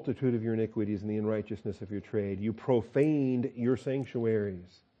 By the multitude of your iniquities and the unrighteousness of your trade, you profaned your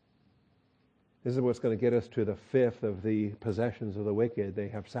sanctuaries. This is what's going to get us to the fifth of the possessions of the wicked. They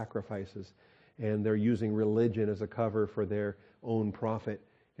have sacrifices, and they're using religion as a cover for their own profit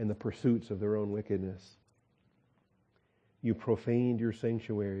and the pursuits of their own wickedness. You profaned your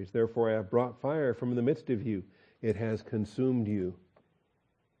sanctuaries. Therefore I have brought fire from the midst of you. It has consumed you.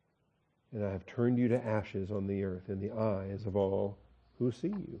 And I have turned you to ashes on the earth in the eyes of all who see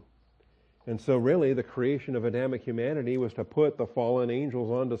you. And so really the creation of Adamic humanity was to put the fallen angels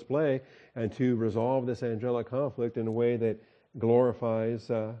on display and to resolve this angelic conflict in a way that glorifies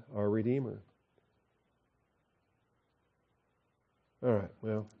our Redeemer. All right,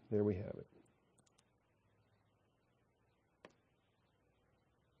 well, there we have it.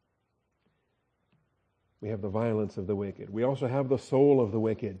 We have the violence of the wicked. We also have the soul of the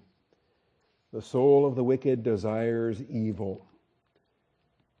wicked. The soul of the wicked desires evil.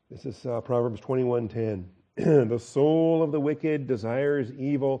 This is Proverbs 21:10. The soul of the wicked desires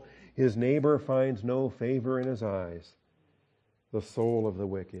evil. His neighbor finds no favor in his eyes. The soul of the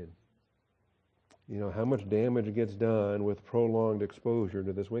wicked. You know, how much damage gets done with prolonged exposure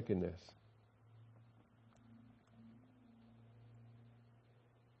to this wickedness?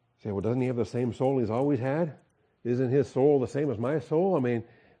 You say, well, doesn't he have the same soul he's always had? Isn't his soul the same as my soul? I mean,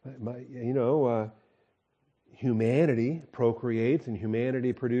 humanity procreates and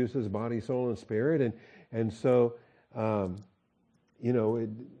humanity produces body, soul, and spirit. And so,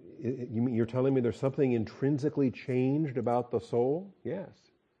 you're telling me there's something intrinsically changed about the soul? Yes.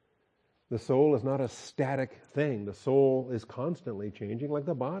 The soul is not a static thing. The soul is constantly changing, like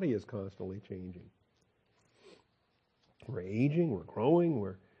the body is constantly changing. We're aging, we're growing,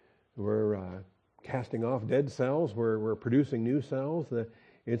 we're casting off dead cells, we're producing new cells.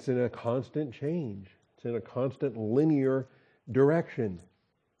 It's in a constant change. It's in a constant linear direction.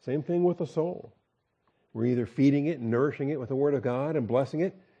 Same thing with the soul. We're either feeding it and nourishing it with the Word of God and blessing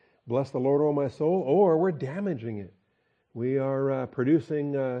it, bless the Lord, O my soul, or we're damaging it. We are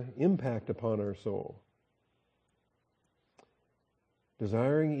producing impact upon our soul.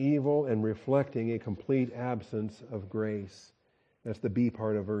 Desiring evil and reflecting a complete absence of grace. That's the B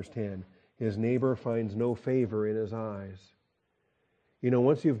part of verse 10. His neighbor finds no favor in his eyes.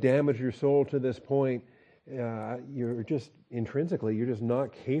 Once you've damaged your soul to this point, you're just intrinsically, you're just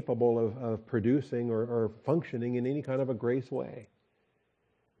not capable of producing or functioning in any kind of a grace way.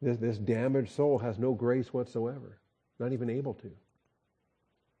 This damaged soul has no grace whatsoever. Not even able to.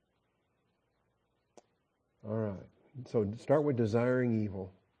 All right. So start with desiring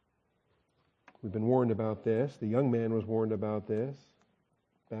evil. We've been warned about this. The young man was warned about this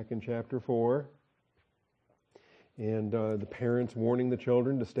back in chapter 4. And the parents warning the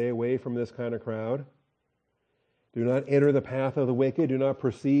children to stay away from this kind of crowd. Do not enter the path of the wicked. Do not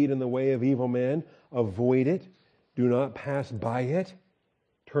proceed in the way of evil men. Avoid it. Do not pass by it.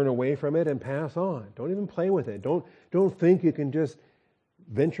 Turn away from it and pass on. Don't even play with it. Don't think you can just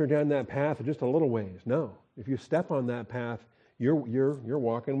venture down that path just a little ways. No. If you step on that path, you're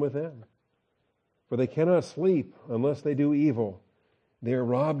walking with them. For they cannot sleep unless they do evil. They are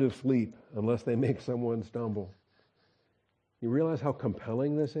robbed of sleep unless they make someone stumble. You realize how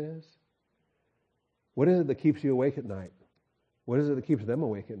compelling this is? What is it that keeps you awake at night? What is it that keeps them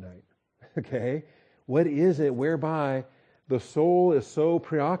awake at night? Okay? What is it whereby the soul is so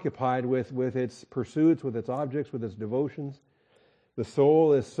preoccupied with its pursuits, with its objects, with its devotions? The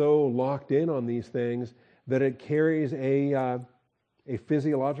soul is so locked in on these things that it carries a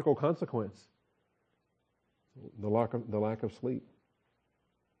physiological consequence. The lack of sleep.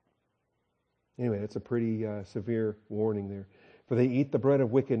 Anyway, it's a pretty severe warning there. For they eat the bread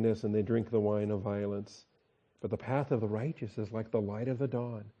of wickedness and they drink the wine of violence. But the path of the righteous is like the light of the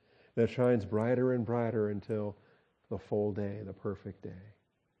dawn that shines brighter and brighter until the full day, the perfect day.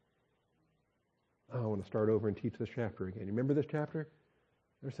 I want to start over and teach this chapter again. You remember this chapter?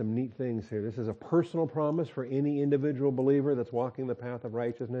 There's some neat things here. This is a personal promise for any individual believer that's walking the path of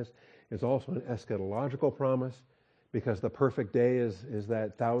righteousness. It's also an eschatological promise because the perfect day is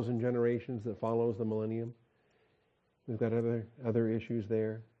that 1,000 generations that follows the millennium. We've got other issues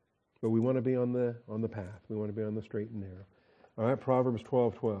there. But we want to be on the path. We want to be on the straight and narrow. All right, Proverbs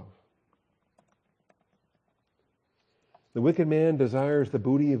 12:12. The wicked man desires the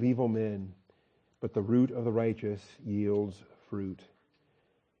booty of evil men, but the root of the righteous yields fruit.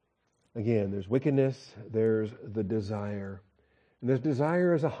 Again, there's wickedness, there's the desire. And this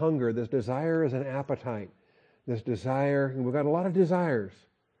desire is a hunger, this desire is an appetite. This desire, and we've got a lot of desires.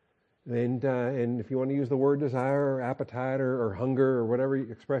 And if you want to use the word desire or appetite or hunger or whatever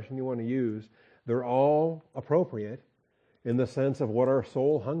expression you want to use, they're all appropriate in the sense of what our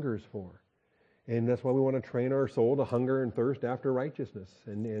soul hungers for. And that's why we want to train our soul to hunger and thirst after righteousness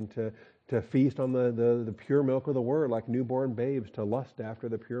and to feast on the pure milk of the Word like newborn babes, to lust after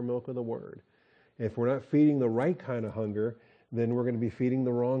the pure milk of the Word. If we're not feeding the right kind of hunger, then we're going to be feeding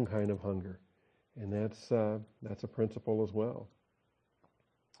the wrong kind of hunger. And that's a principle as well.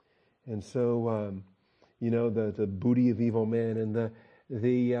 And so, the booty of evil men and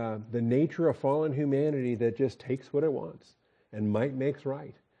the nature of fallen humanity that just takes what it wants and might makes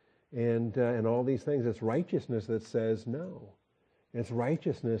right. And all these things, it's righteousness that says no. It's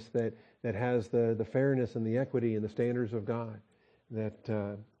righteousness that has the fairness and the equity and the standards of God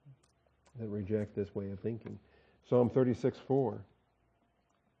that reject this way of thinking. Psalm 36:4.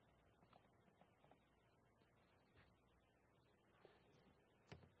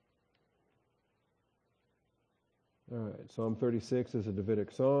 All right, Psalm 36 is a Davidic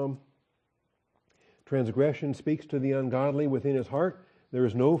psalm. Transgression speaks to the ungodly within his heart. There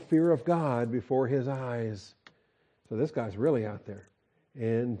is no fear of God before his eyes. So this guy's really out there.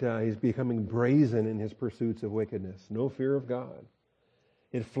 And he's becoming brazen in his pursuits of wickedness. No fear of God.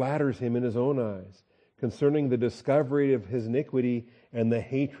 It flatters him in his own eyes concerning the discovery of his iniquity and the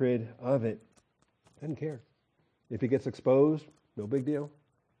hatred of it. Doesn't care. If he gets exposed, no big deal.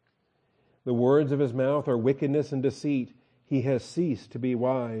 The words of his mouth are wickedness and deceit. He has ceased to be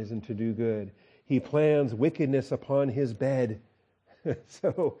wise and to do good. He plans wickedness upon his bed.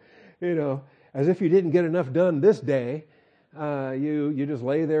 So, as if you didn't get enough done this day, you just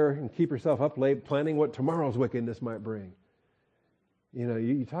lay there and keep yourself up late planning what tomorrow's wickedness might bring.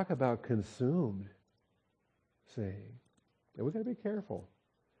 You talk about consumed, see. And we've got to be careful.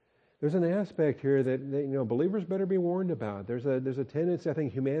 There's an aspect here that believers better be warned about. There's a tendency, I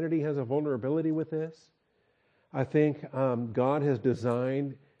think humanity has a vulnerability with this. I think God has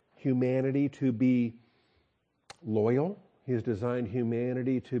designed humanity to be loyal. He has designed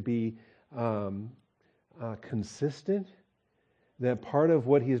humanity to be consistent. That part of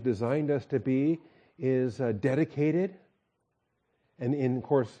what He's designed us to be is dedicated. And of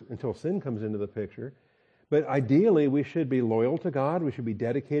course, until sin comes into the picture. But ideally, we should be loyal to God. We should be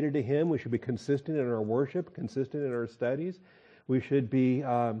dedicated to Him. We should be consistent in our worship, consistent in our studies. We should be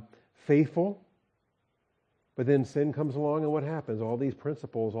faithful. But then sin comes along, and what happens? All these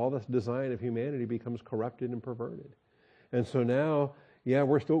principles, all this design of humanity becomes corrupted and perverted. And so now, yeah,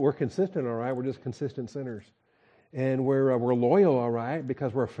 we're consistent, all right. We're just consistent sinners. And we're loyal, all right,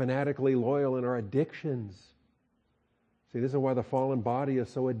 because we're fanatically loyal in our addictions. See, this is why the fallen body is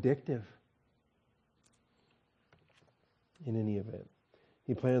so addictive. In any event,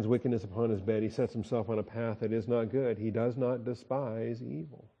 he plans wickedness upon his bed. He sets himself on a path that is not good. He does not despise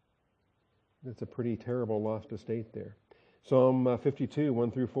evil. It's a pretty terrible lost estate there. Psalm 52,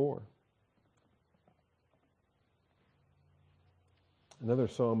 1 through 4. Another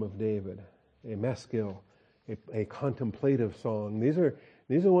psalm of David, a maskil, a contemplative song. These are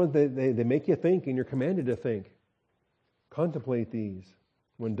ones that they make you think, and you're commanded to think. Contemplate these.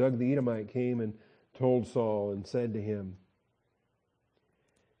 When Doug the Edomite came and told Saul and said to him,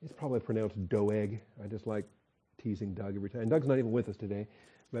 it's probably pronounced Doeg. I just like teasing Doug every time. And Doug's not even with us today,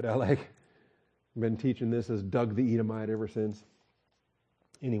 but I've been teaching this as Doug the Edomite ever since.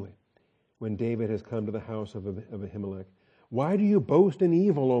 Anyway, when David has come to the house of Ahimelech, why do you boast in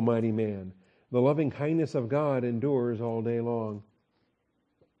evil, O mighty man? The loving kindness of God endures all day long.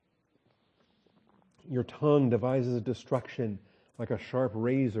 Your tongue devises destruction like a sharp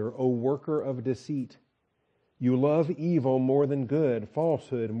razor, O worker of deceit. You love evil more than good,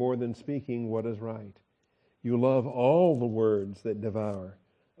 falsehood more than speaking what is right. You love all the words that devour,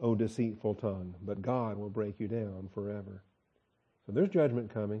 O deceitful tongue, but God will break you down forever. So there's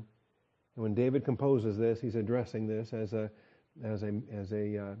judgment coming. And when David composes this, he's addressing this as a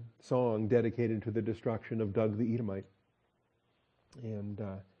song dedicated to the destruction of Doug the Edomite. And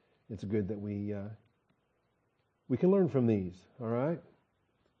it's good that we can learn from these, all right?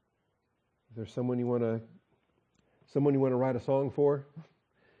 If there's someone you want to write a song for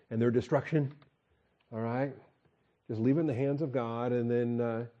and their destruction, all right? Just leave it in the hands of God and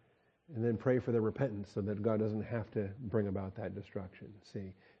then pray for their repentance so that God doesn't have to bring about that destruction.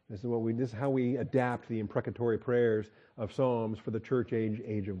 See, this is how we adapt the imprecatory prayers of Psalms for the church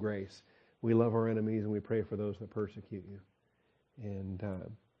age of grace. We love our enemies and we pray for those that persecute you. And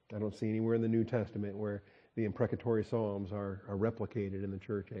I don't see anywhere in the New Testament where the imprecatory Psalms are replicated in the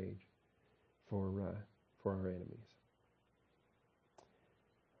church age for our enemies.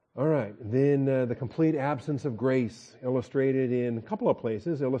 All right, then the complete absence of grace, illustrated in a couple of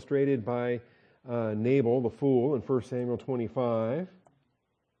places, illustrated by Nabal, the fool, in 1 Samuel 25.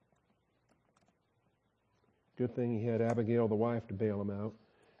 Good thing he had Abigail, the wife, to bail him out,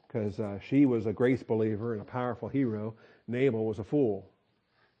 because she was a grace believer and a powerful hero. Nabal was a fool.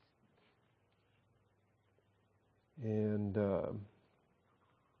 And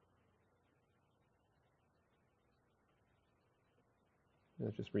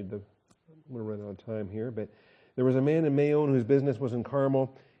let's just read I'm going to run out of time here. But there was a man in Maon whose business was in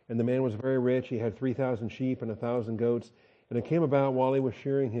Carmel, and the man was very rich. He had 3,000 sheep and 1,000 goats. And it came about while he was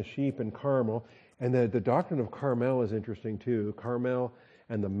shearing his sheep in Carmel. And the doctrine of Carmel is interesting too. Carmel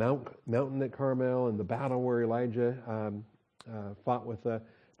and the mountain at Carmel and the battle where Elijah fought with the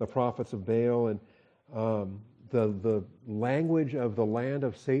prophets of Baal, and the language of the land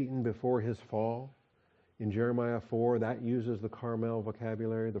of Satan before his fall. In Jeremiah 4, that uses the Carmel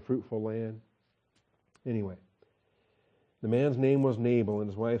vocabulary, the fruitful land. Anyway, the man's name was Nabal and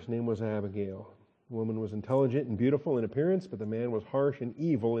his wife's name was Abigail. The woman was intelligent and beautiful in appearance, but the man was harsh and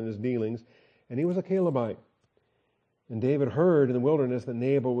evil in his dealings, and he was a Calebite. And David heard in the wilderness that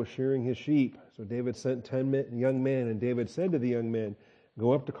Nabal was shearing his sheep. So David sent 10 young men, and David said to the young men,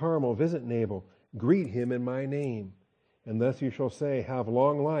 go up to Carmel, visit Nabal, greet him in my name. And thus you shall say, have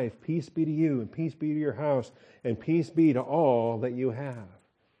long life, peace be to you, and peace be to your house, and peace be to all that you have.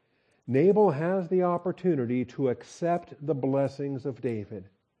 Nabal has the opportunity to accept the blessings of David,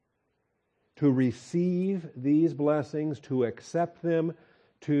 to receive these blessings, to accept them,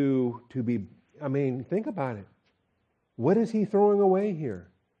 to be, think about it. What is he throwing away here?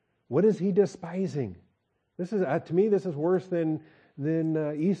 What is he despising? This is, to me, this is worse than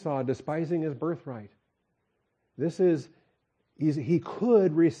Esau despising his birthright. He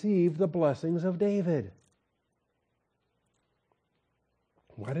could receive the blessings of David.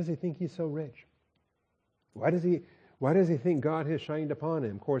 Why does he think he's so rich? Why does he think God has shined upon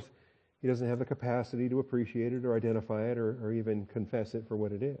him? Of course, he doesn't have the capacity to appreciate it or identify it or even confess it for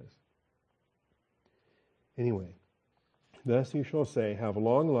what it is. Anyway, thus you shall say, have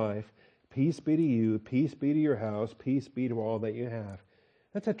long life, peace be to you, peace be to your house, peace be to all that you have.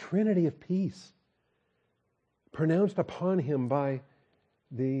 That's a trinity of peace pronounced upon him by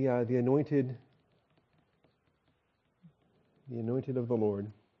the anointed of the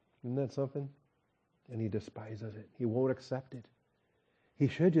Lord. Isn't that something? And he despises it. He won't accept it. He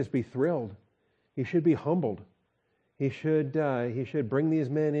should just be thrilled. He should be humbled. He should bring these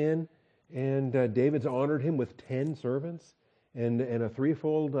men in, and David's honored him with 10 servants and a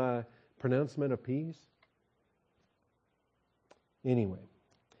threefold pronouncement of peace. Anyway,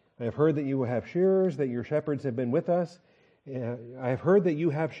 I have heard that you have shearers, that your shepherds have been with us. I have heard that you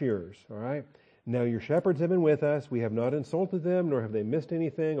have shearers, all right? Now your shepherds have been with us. We have not insulted them, nor have they missed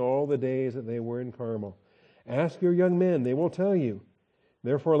anything all the days that they were in Carmel. Ask your young men, they will tell you.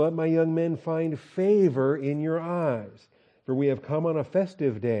 Therefore let my young men find favor in your eyes, for we have come on a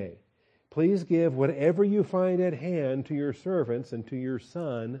festive day. Please give whatever you find at hand to your servants and to your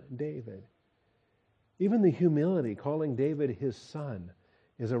son David. Even the humility, calling David his son,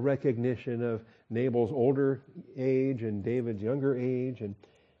 is a recognition of Nabal's older age and David's younger age.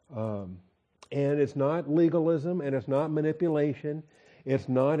 And it's not legalism, and it's not manipulation. It's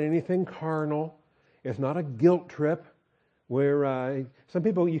not anything carnal. It's not a guilt trip where some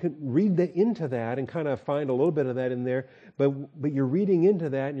people, you can read into that and kind of find a little bit of that in there, but you're reading into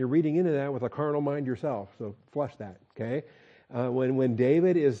that, and you're reading into that with a carnal mind yourself. So flush that, okay? When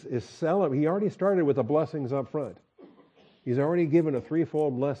David is celebrating, he already started with the blessings up front. He's already given a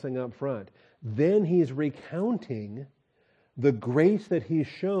threefold blessing up front. Then he's recounting the grace that he's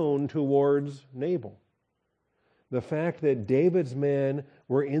shown towards Nabal. The fact that David's men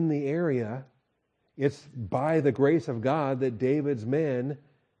were in the area, it's by the grace of God that David's men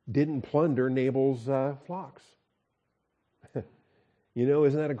didn't plunder Nabal's flocks.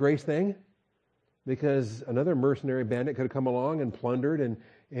 Isn't that a grace thing? Because another mercenary bandit could have come along and plundered,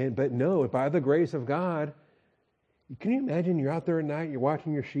 but no, by the grace of God. Can you imagine you're out there at night, you're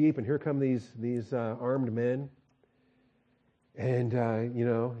watching your sheep, and here come these armed men, and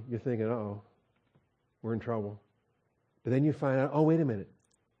you're thinking, uh-oh, we're in trouble. But then you find out, oh, wait a minute,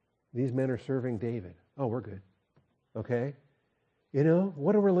 these men are serving David. Oh, we're good. Okay?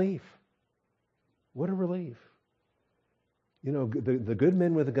 What a relief. What a relief. The good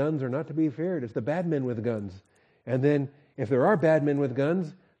men with guns are not to be feared. It's the bad men with guns. And then if there are bad men with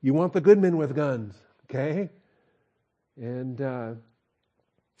guns, you want the good men with guns. Okay? And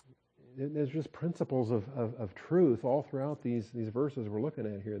there's just principles of truth all throughout these verses we're looking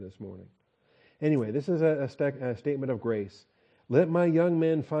at here this morning. Anyway, this is a statement of grace. Let my young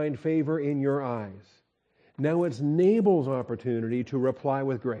men find favor in your eyes. Now it's Nabal's opportunity to reply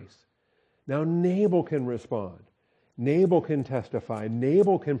with grace. Now Nabal can respond. Nabal can testify.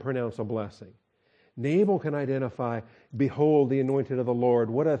 Nabal can pronounce a blessing. Nabal can identify, behold, the anointed of the Lord.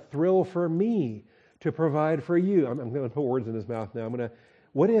 What a thrill for me to provide for you. I'm going to put words in his mouth now.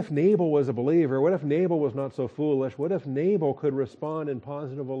 What if Nabal was a believer? What if Nabal was not so foolish? What if Nabal could respond in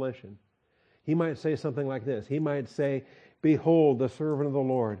positive volition? He might say something like this. He might say, behold, the servant of the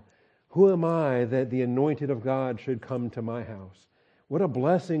Lord. Who am I that the anointed of God should come to my house? What a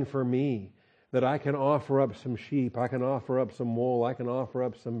blessing for me that I can offer up some sheep. I can offer up some wool. I can offer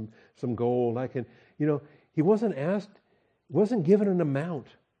up some gold. He wasn't given an amount.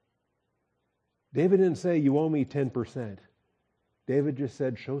 David didn't say, you owe me 10%. David just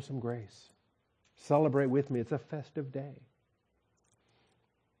said, show some grace. Celebrate with me. It's a festive day.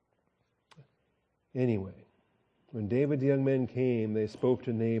 Anyway, when David's young men came, they spoke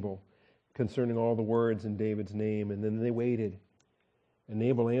to Nabal concerning all the words in David's name, and then they waited. And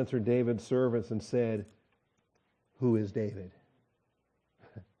Nabal answered David's servants and said, who is David?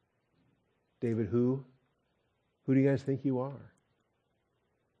 David who? Who do you guys think you are?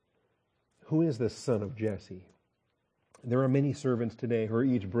 Who is the son of Jesse? There are many servants today who are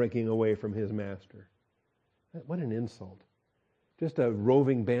each breaking away from his master. What an insult. Just a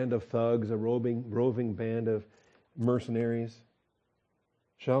roving band of thugs, a roving band of mercenaries.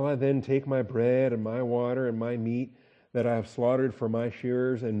 Shall I then take my bread and my water and my meat that I have slaughtered for my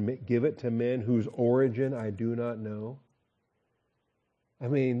shearers and give it to men whose origin I do not know? I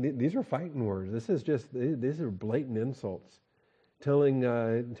mean, these are fighting words. These are blatant insults. Telling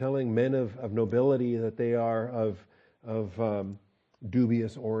men of nobility that they are of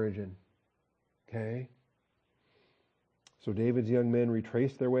dubious origin. Okay? So David's young men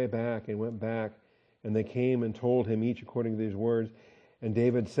retraced their way back and went back, and they came and told him each according to these words. And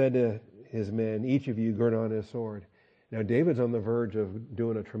David said to his men, each of you gird on his sword. Now, David's on the verge of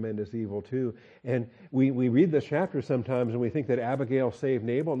doing a tremendous evil too. And we read this chapter sometimes and we think that Abigail saved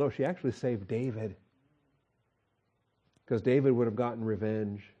Nabal. No, she actually saved David. Because David would have gotten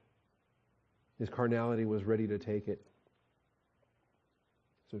revenge. His carnality was ready to take it.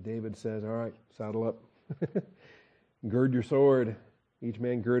 So David says, all right, saddle up. Gird your sword. Each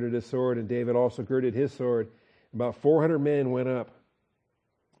man girded his sword, and David also girded his sword. About 400 men went up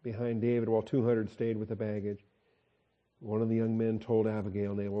behind David while 200 stayed with the baggage. One of the young men told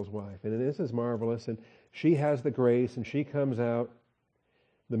Abigail, Nabal's wife. And this is marvelous. And she has the grace, and she comes out.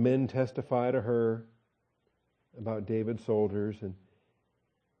 The men testify to her about David's soldiers, and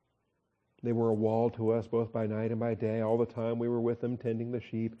they were a wall to us both by night and by day. All the time we were with them tending the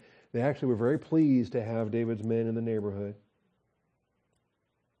sheep. They actually were very pleased to have David's men in the neighborhood.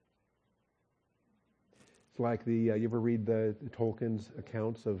 It's like you ever read the Tolkien's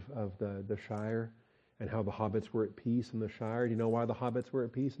accounts of the Shire and how the hobbits were at peace in the Shire? Do you know why the hobbits were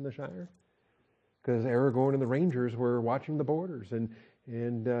at peace in the Shire? Because Aragorn and the Rangers were watching the borders and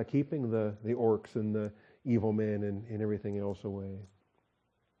keeping the orcs and the evil men and everything else away.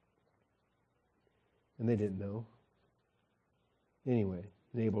 And they didn't know. Anyway,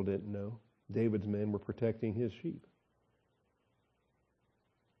 Nabal didn't know. David's men were protecting his sheep.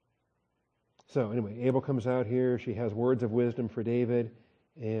 So anyway, Abel comes out here. She has words of wisdom for David,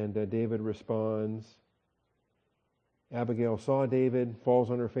 and David responds. Abigail saw David,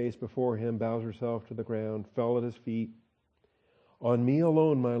 falls on her face before him, bows herself to the ground, fell at his feet. On me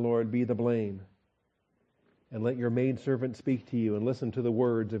alone, my Lord, be the blame, and let your maidservant speak to you, and listen to the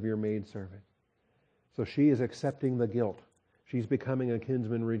words of your maidservant. So she is accepting the guilt. She's becoming a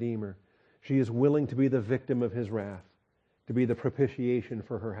kinsman redeemer. She is willing to be the victim of his wrath, to be the propitiation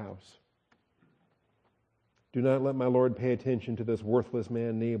for her house. Do not let my Lord pay attention to this worthless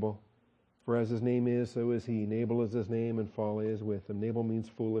man Nabal, for as his name is, so is he. Nabal is his name, and folly is with him. Nabal means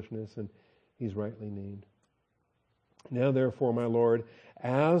foolishness, and he's rightly named. Now therefore, my Lord,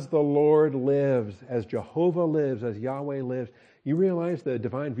 as the Lord lives, as Jehovah lives, as Yahweh lives, you realize the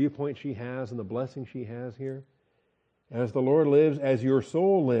divine viewpoint she has and the blessing she has here? As the Lord lives, as your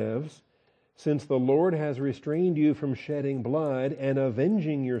soul lives, since the Lord has restrained you from shedding blood and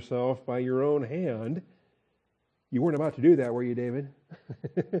avenging yourself by your own hand. You weren't about to do that, were you, David?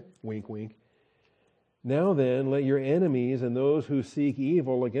 Wink, wink. Now then, let your enemies and those who seek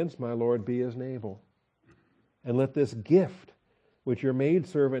evil against my Lord be as Nabal. And let this gift which your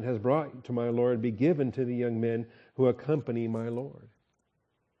maidservant has brought to my Lord be given to the young men who accompany my Lord.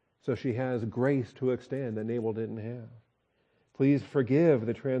 So she has grace to extend that Nabal didn't have. Please forgive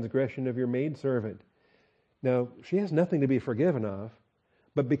the transgression of your maidservant. Now, she has nothing to be forgiven of,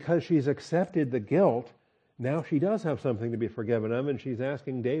 but because she's accepted the guilt, now she does have something to be forgiven of, and she's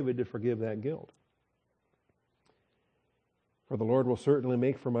asking David to forgive that guilt. For the Lord will certainly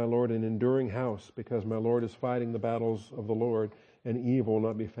make for my Lord an enduring house, because my Lord is fighting the battles of the Lord, and evil will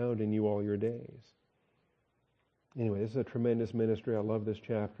not be found in you all your days. Anyway, this is a tremendous ministry. I love this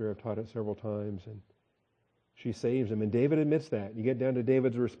chapter. I've taught it several times, and she saves him. And David admits that. You get down to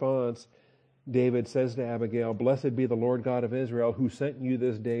David's response. David says to Abigail, "Blessed be the Lord God of Israel, who sent you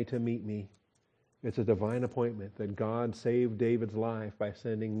this day to meet me." It's a divine appointment that God saved David's life by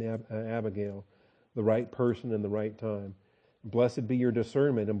sending Abigail, the right person in the right time. Blessed be your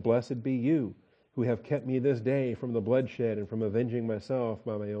discernment, and blessed be you, who have kept me this day from the bloodshed and from avenging myself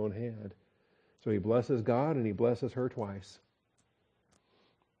by my own hand. So he blesses God and he blesses her twice,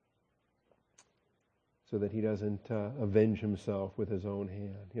 so that he doesn't avenge himself with his own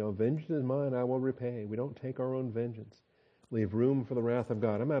hand. Vengeance is mine, I will repay. We don't take our own vengeance. Leave room for the wrath of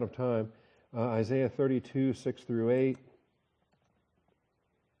God. I'm out of time. Isaiah 32, 6 through 8.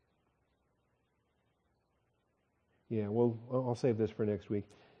 Yeah, I'll save this for next week.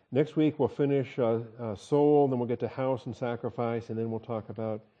 Next week we'll finish soul, then we'll get to house and sacrifice, and then we'll talk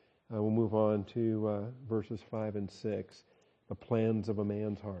about, we'll move on to verses 5 and 6, the plans of a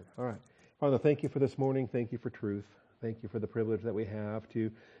man's heart. All right. Father, thank you for this morning. Thank you for truth. Thank you for the privilege that we have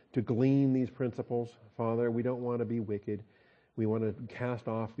to glean these principles. Father, we don't want to be wicked. We want to cast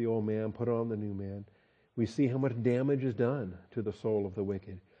off the old man, put on the new man. We see how much damage is done to the soul of the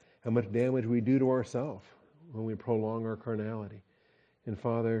wicked, how much damage we do to ourselves when we prolong our carnality. And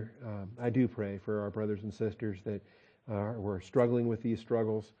Father, I do pray for our brothers and sisters that were struggling with these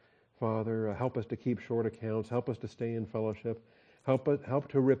struggles. Father, help us to keep short accounts. Help us to stay in fellowship. Help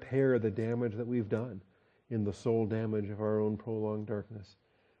to repair the damage that we've done in the soul damage of our own prolonged darkness.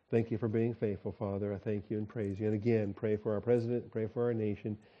 Thank you for being faithful, Father. I thank you and praise you. And again, pray for our president, pray for our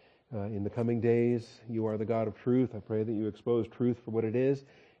nation. In the coming days, you are the God of truth. I pray that you expose truth for what it is,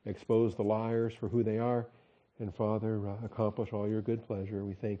 expose the liars for who they are, and Father, accomplish all your good pleasure.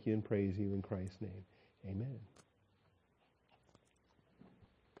 We thank you and praise you in Christ's name. Amen.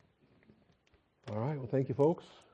 All right. Well, thank you, folks.